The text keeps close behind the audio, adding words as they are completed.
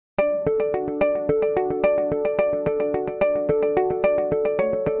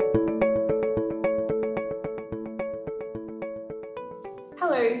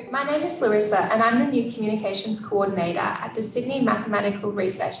name is Larissa and I'm the New Communications Coordinator at the Sydney Mathematical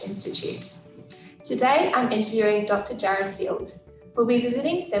Research Institute. Today I'm interviewing Dr. Jared Field, who will be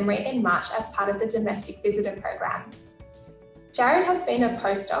visiting SMRI in March as part of the Domestic Visitor Program. Jared has been a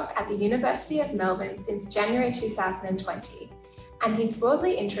postdoc at the University of Melbourne since January 2020, and he's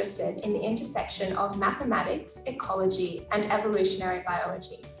broadly interested in the intersection of mathematics, ecology, and evolutionary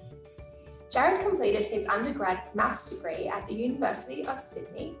biology. Jared completed his undergrad maths degree at the University of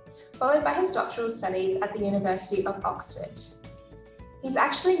Sydney, followed by his doctoral studies at the University of Oxford. He's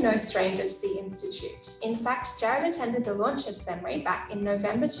actually no stranger to the Institute. In fact, Jared attended the launch of SMRI back in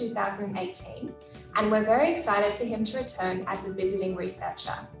November 2018, and we're very excited for him to return as a visiting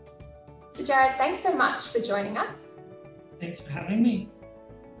researcher. So Jared, thanks so much for joining us. Thanks for having me.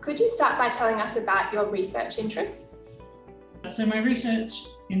 Could you start by telling us about your research interests? So my research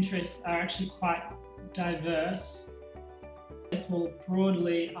interests are actually quite diverse. They fall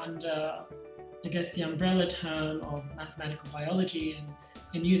broadly under, I guess, the umbrella term of mathematical biology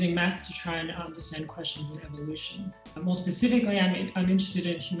and using maths to try and understand questions in evolution. More specifically, I'm interested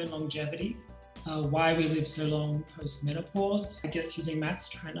in human longevity, why we live so long post-menopause. I guess using maths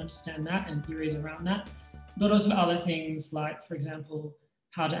to try and understand that and theories around that, but also other things like, for example,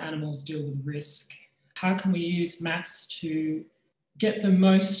 how do animals deal with risk? How can we use maths to get the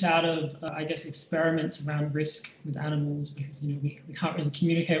most out of, I guess, experiments around risk with animals, because we can't really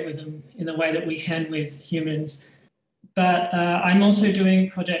communicate with them in the way that we can with humans. But I'm also doing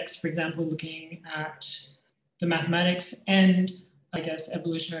projects, for example, looking at the mathematics and, I guess,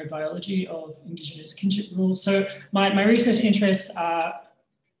 evolutionary biology of Indigenous kinship rules. So my research interests are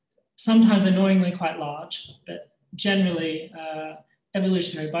sometimes annoyingly quite large, but generally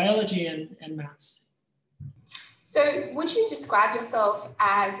evolutionary biology and maths. So would you describe yourself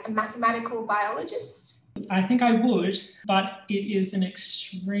as a mathematical biologist? I think I would, but it is an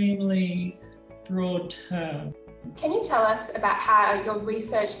extremely broad term. Can you tell us about how your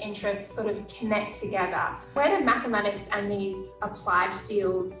research interests sort of connect together? Where do mathematics and these applied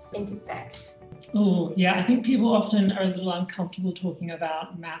fields intersect? Oh, yeah, I think people often are a little uncomfortable talking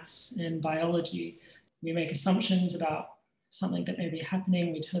about maths and biology. We make assumptions about something that may be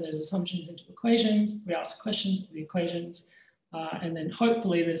happening, we turn those assumptions into equations, we ask questions of the equations, and then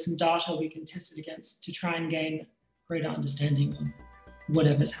hopefully there's some data we can test it against to try and gain greater understanding of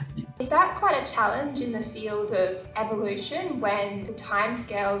whatever's happening. Is that quite a challenge in the field of evolution when the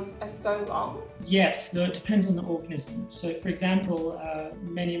timescales are so long? Yes, though it depends on the organism. So for example,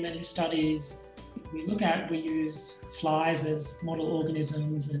 many studies we look at, we use flies as model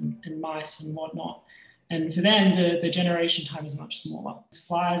organisms and mice and whatnot. And for them, the generation time is much smaller.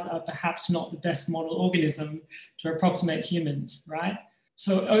 Flies are perhaps not the best model organism to approximate humans, right?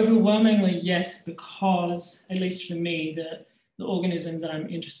 So overwhelmingly, yes, because, at least for me, the organisms that I'm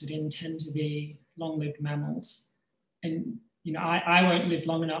interested in tend to be long-lived mammals. And I won't live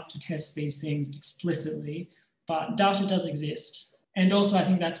long enough to test these things explicitly, but data does exist. And also I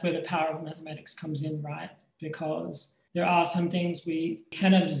think that's where the power of mathematics comes in, right? Because there are some things we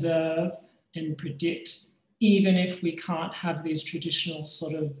can observe and predict, even if we can't have these traditional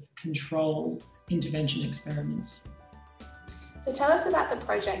sort of control intervention experiments. So tell us about the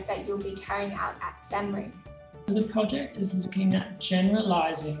project that you'll be carrying out at SMRI. The project is looking at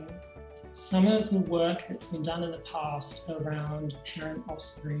generalizing some of the work that's been done in the past around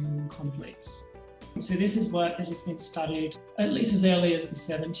parent-offspring conflicts. So this is work that has been studied at least as early as the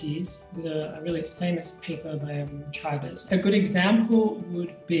 70s with a really famous paper by Trivers. A good example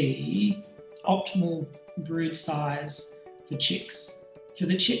would be optimal brood size for chicks. For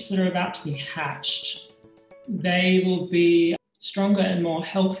the chicks that are about to be hatched, they will be stronger and more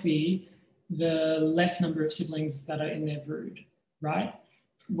healthy the less number of siblings that are in their brood, right?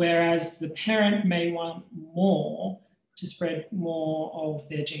 Whereas the parent may want more to spread more of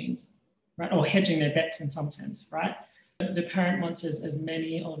their genes, right? Or hedging their bets in some sense, right? The parent wants as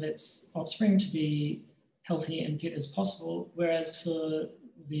many of its offspring to be healthy and fit as possible, whereas for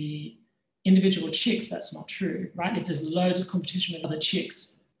the individual chicks, that's not true, right? If there's loads of competition with other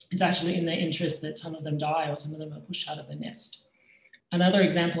chicks, it's actually in their interest that some of them die or some of them are pushed out of the nest. Another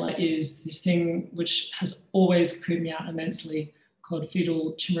example is this thing which has always creeped me out immensely called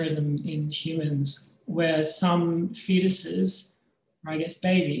fetal chimerism in humans, where some fetuses, or I guess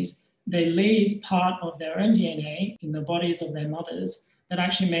babies, they leave part of their own DNA in the bodies of their mothers that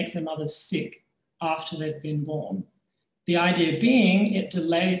actually makes their mothers sick after they've been born. The idea being it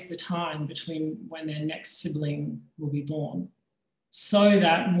delays the time between when their next sibling will be born so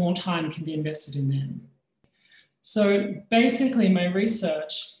that more time can be invested in them. So basically my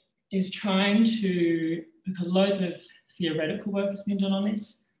research is trying to, because loads of theoretical work has been done on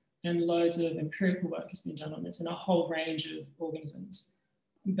this, and loads of empirical work has been done on this in a whole range of organisms.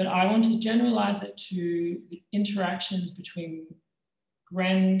 But I want to generalize it to the interactions between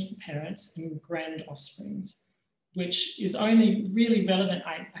grandparents and grand offsprings, which is only really relevant,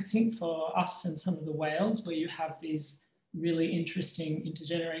 I think, for us and some of the whales, where you have these really interesting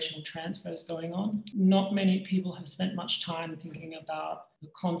intergenerational transfers going on. Not many people have spent much time thinking about the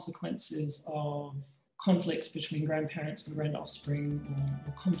consequences of conflicts between grandparents and grand offspring,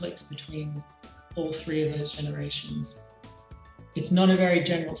 or conflicts between all three of those generations. It's not a very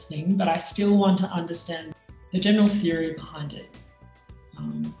general thing, but I still want to understand the general theory behind it,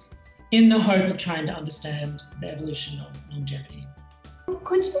 in the hope of trying to understand the evolution of longevity.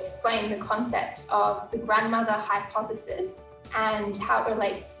 Could you explain the concept of the grandmother hypothesis and how it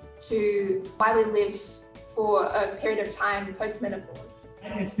relates to why we live for a period of time post-menopause?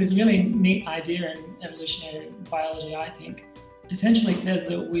 It's this really neat idea in evolutionary biology, I think. Essentially says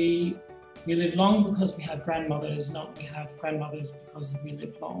that we live long because we have grandmothers, not we have grandmothers because we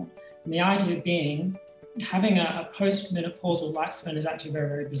live long. And the idea being, having a post-menopausal lifespan is actually very,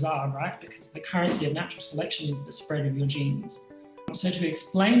 very bizarre, right? Because the currency of natural selection is the spread of your genes. So to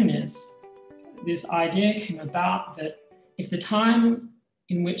explain this idea came about that if the time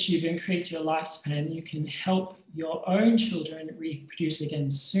in which you've increased your lifespan, you can help your own children reproduce again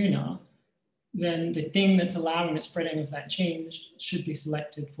sooner, then the thing that's allowing the spreading of that gene should be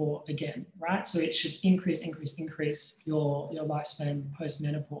selected for again, right? So it should increase your lifespan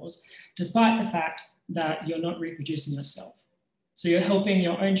post-menopause, despite the fact that you're not reproducing yourself. So you're helping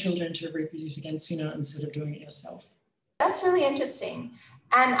your own children to reproduce again sooner instead of doing it yourself. That's really interesting.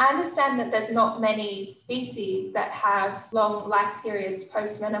 And I understand that there's not many species that have long life periods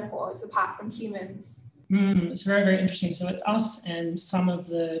post-menopause apart from humans. It's very, very interesting. So it's us and some of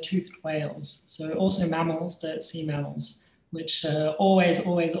the toothed whales. So also mammals, but sea mammals, which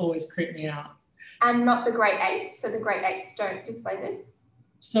always creep me out. And not the great apes. So the great apes don't display this?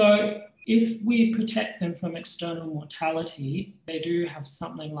 So if we protect them from external mortality, they do have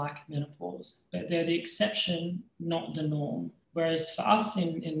something like menopause, but they're the exception, not the norm. Whereas for us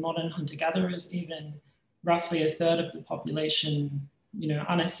in modern hunter-gatherers, even roughly a third of the population,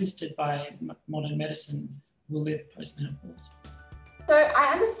 unassisted by modern medicine, will live post-menopause. So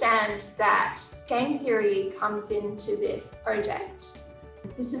I understand that game theory comes into this project.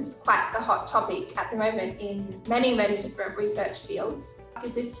 This is quite the hot topic at the moment in many, many different research fields.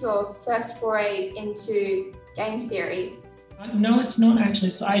 Is this your first foray into game theory? No, it's not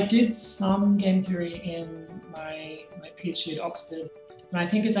actually. So I did some game theory in my PhD at Oxford. And I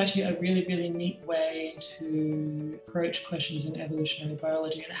think it's actually a really, really neat way to approach questions in evolutionary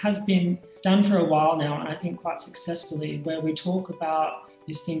biology. And it has been done for a while now, and I think quite successfully, where we talk about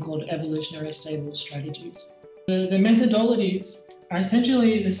this thing called evolutionary stable strategies. The methodologies are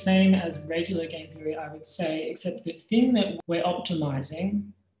essentially the same as regular game theory, I would say, except the thing that we're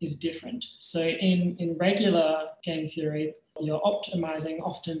optimizing is different. So in regular game theory, you're optimizing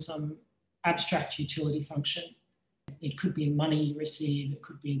often some abstract utility function. It could be money you receive, it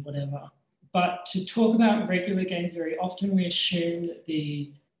could be whatever. But to talk about regular game theory, often we assume that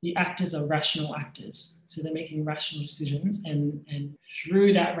the actors are rational actors. So they're making rational decisions, and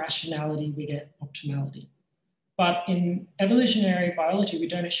through that rationality, we get optimality. But in evolutionary biology, we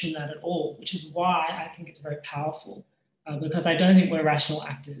don't assume that at all, which is why I think it's very powerful, because I don't think we're rational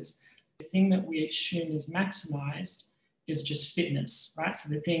actors. The thing that we assume is maximized is just fitness, right?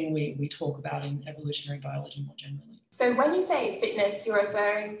 So the thing we talk about in evolutionary biology more generally. So when you say fitness, you're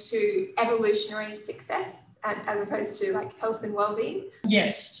referring to evolutionary success as opposed to like health and well-being?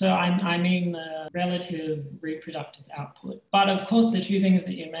 Yes, so I mean relative reproductive output. But of course, the two things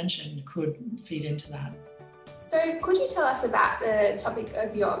that you mentioned could feed into that. So could you tell us about the topic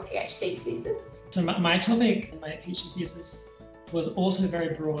of your PhD thesis? So my topic in my PhD thesis was also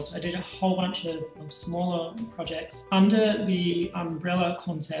very broad. So I did a whole bunch of smaller projects under the umbrella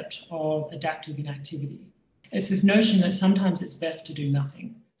concept of adaptive inactivity. It's this notion that sometimes it's best to do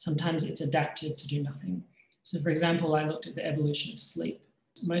nothing. Sometimes it's adaptive to do nothing. So for example, I looked at the evolution of sleep.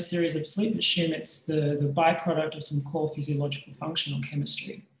 Most theories of sleep assume it's the byproduct of some core physiological function or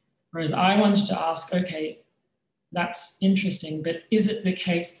chemistry. Whereas I wanted to ask, okay, that's interesting, but is it the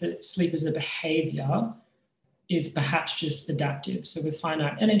case that sleep as a behavior is perhaps just adaptive? So with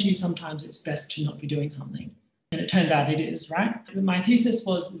finite energy, sometimes it's best to not be doing something. And it turns out it is, right? My thesis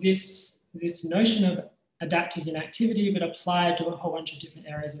was this notion of adaptive inactivity, but applied to a whole bunch of different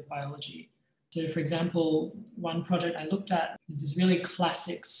areas of biology. So for example, one project I looked at is this really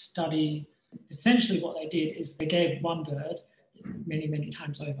classic study. Essentially what they did is they gave one bird, many, many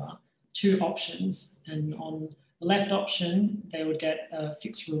times over, two options. And on The left option, they would get a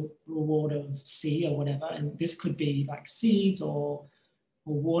fixed reward of C or whatever, and this could be like seeds or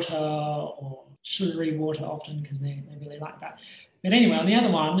water or sugary water often because they really like that. But anyway, on the other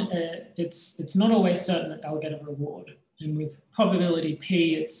one, it's not always certain that they'll get a reward. And with probability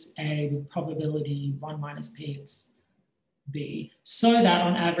P, it's A. With probability 1 minus P, it's B. So that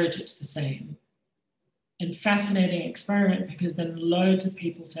on average, it's the same. And fascinating experiment, because then loads of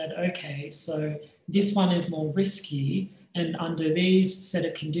people said, okay, so this one is more risky, and under these set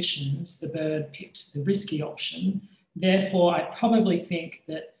of conditions, the bird picked the risky option. Therefore, I probably think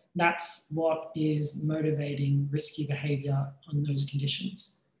that that's what is motivating risky behavior on those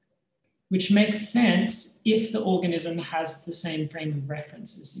conditions, which makes sense if the organism has the same frame of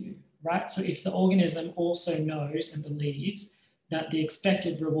reference as you, right? So if the organism also knows and believes that the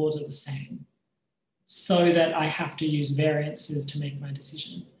expected rewards are the same, so that I have to use variances to make my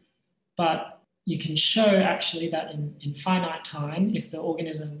decision. But you can show actually that in finite time, if the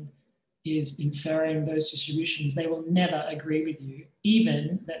organism is inferring those distributions, they will never agree with you,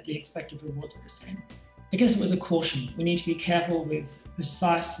 even that the expected rewards are the same. I guess it was a caution. We need to be careful with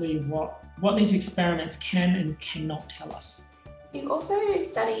precisely what these experiments can and cannot tell us. You've also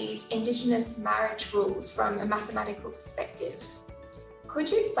studied Indigenous marriage rules from a mathematical perspective. Could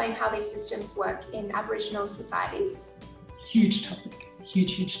you explain how these systems work in Aboriginal societies? Huge topic,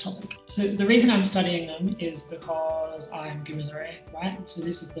 huge topic. So the reason I'm studying them is because I'm Gomeroi, right? So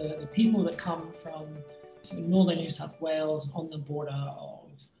this is the people that come from northern New South Wales on the border of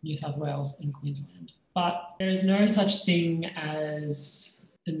New South Wales and Queensland. But there is no such thing as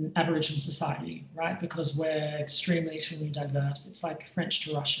an Aboriginal society, right? Because we're extremely diverse. It's like French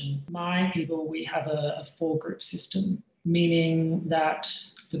to Russian. My people, we have a 4-group system, meaning that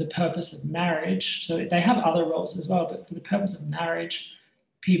for the purpose of marriage, so they have other roles as well, but for the purpose of marriage,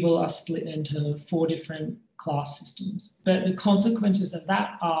 people are split into 4 different class systems. But the consequences of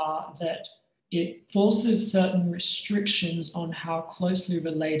that are that it forces certain restrictions on how closely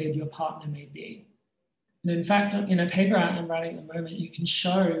related your partner may be. And in fact, in a paper I'm writing at the moment, you can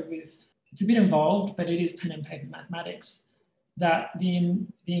show it's a bit involved, but it is pen and paper mathematics, that the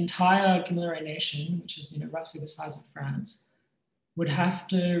entire Kamilaroi Nation, which is roughly the size of France, would have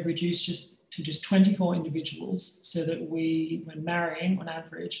to reduce to just 24 individuals so that we, when marrying on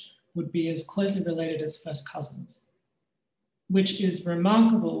average, would be as closely related as first cousins, which is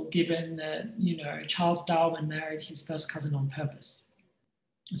remarkable given that, Charles Darwin married his first cousin on purpose.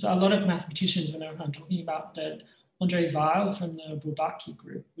 So a lot of mathematicians, when I'm talking about that, Andre Weil from the Bourbaki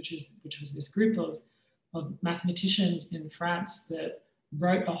group, which was this group of mathematicians in France that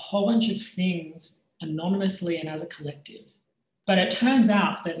wrote a whole bunch of things anonymously and as a collective. But it turns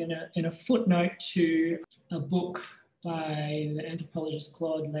out that in a footnote to a book by the anthropologist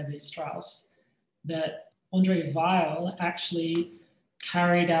Claude Lévi-Strauss, that Andre Weil actually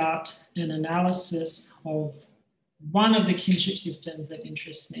carried out an analysis of one of the kinship systems that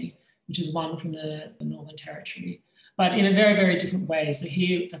interests me, which is one from the Northern Territory, but in a very, very different way. So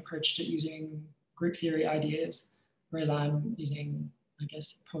he approached it using group theory ideas, whereas I'm using, I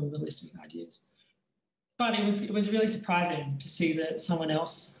guess, probabilistic ideas. But it was really surprising to see that someone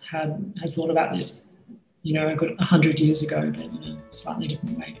else had thought about this, a good 100 years ago, but in a slightly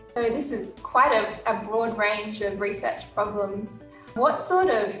different way. So this is quite a broad range of research problems. What sort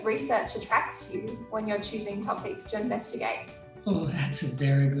of research attracts you when you're choosing topics to investigate? Oh, that's a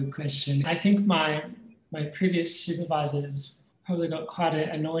very good question. I think my previous supervisors probably got quite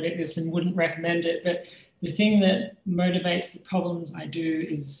annoyed at this and wouldn't recommend it, but the thing that motivates the problems I do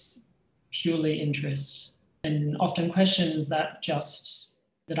is purely interest, and often questions that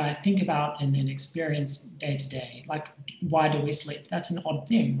I think about and experience day to day, like why do we sleep? That's an odd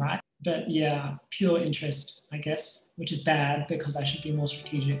thing, right? But yeah, pure interest, I guess, which is bad because I should be more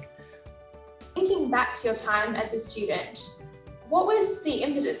strategic. Thinking back to your time as a student, what was the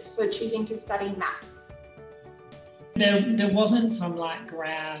impetus for choosing to study maths? There wasn't some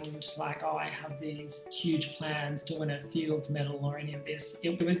grand, oh, I have these huge plans to win a Fields Medal or any of this.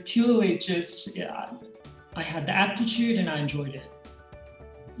 It was purely just, I had the aptitude and I enjoyed it.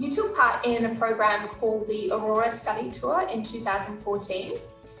 You took part in a program called the Aurora Study Tour in 2014.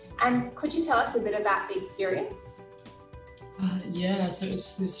 And could you tell us a bit about the experience? Yeah, so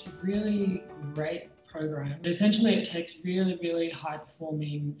it's this really great program. Essentially, it takes really, really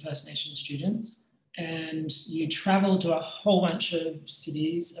high-performing First Nation students, and you travel to a whole bunch of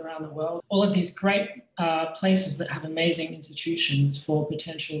cities around the world, all of these great places that have amazing institutions for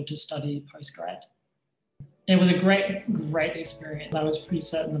potential to study postgrad. It was a great experience. I was pretty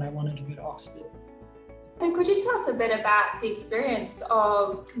certain that I wanted to go to Oxford. So could you tell us a bit about the experience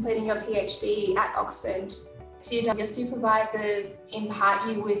of completing your PhD at Oxford? Did your supervisors impart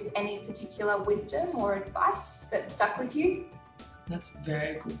you with any particular wisdom or advice that stuck with you? That's a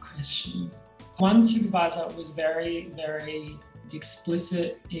very good question. One supervisor was very, very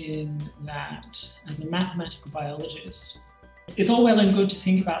explicit in that as a mathematical biologist, it's all well and good to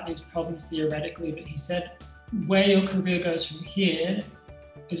think about these problems theoretically, but he said where your career goes from here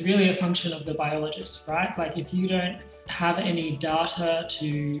is really a function of the biologist, right? Like if you don't have any data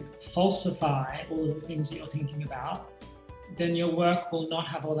to falsify all of the things that you're thinking about, then your work will not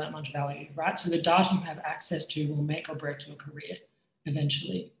have all that much value, right? So the data you have access to will make or break your career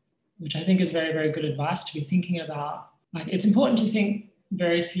eventually, which I think is very, very good advice to be thinking about. Like it's important to think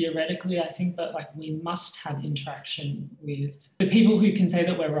very theoretically, I think, but like we must have interaction with the people who can say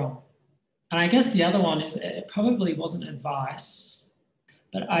that we're wrong. And I guess the other one is it probably wasn't advice,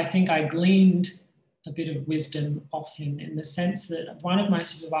 but I think I gleaned a bit of wisdom off him in the sense that one of my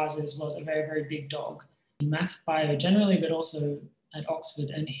supervisors was a very, very big dog in math, bio generally, but also at Oxford.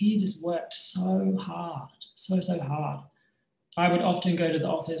 And he just worked so hard, so hard. I would often go to the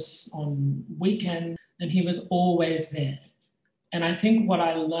office on weekend and he was always there. And I think what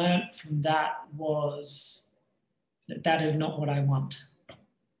I learned from that was that that is not what I want.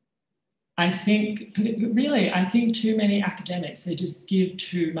 I think too many academics, they just give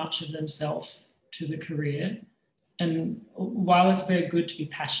too much of themselves to the career. And while it's very good to be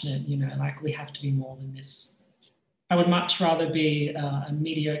passionate, you know, like we have to be more than this. I would much rather be a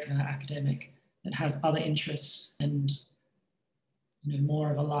mediocre academic that has other interests and, you know, more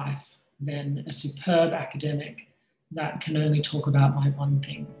of a life than a superb academic that can only talk about my one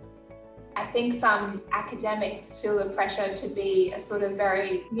thing. I think some academics feel the pressure to be a sort of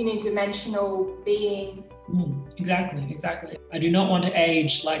very unidimensional being. Exactly. I do not want to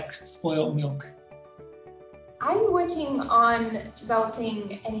age like spoiled milk. Are you working on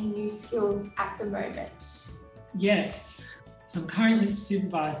developing any new skills at the moment? Yes. So I'm currently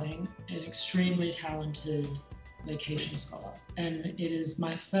supervising an extremely talented vacation scholar. And it is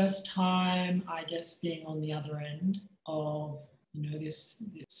my first time, I guess, being on the other end of, you know, this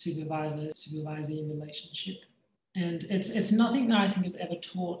supervisor-supervisee relationship. And it's nothing that I think is ever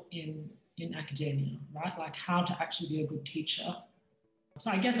taught in academia, right? Like how to actually be a good teacher.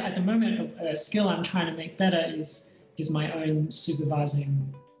 So I guess at the moment, a skill I'm trying to make better is my own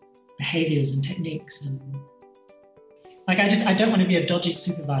supervising behaviors and techniques. And like, I don't want to be a dodgy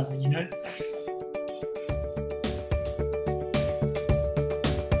supervisor, you know?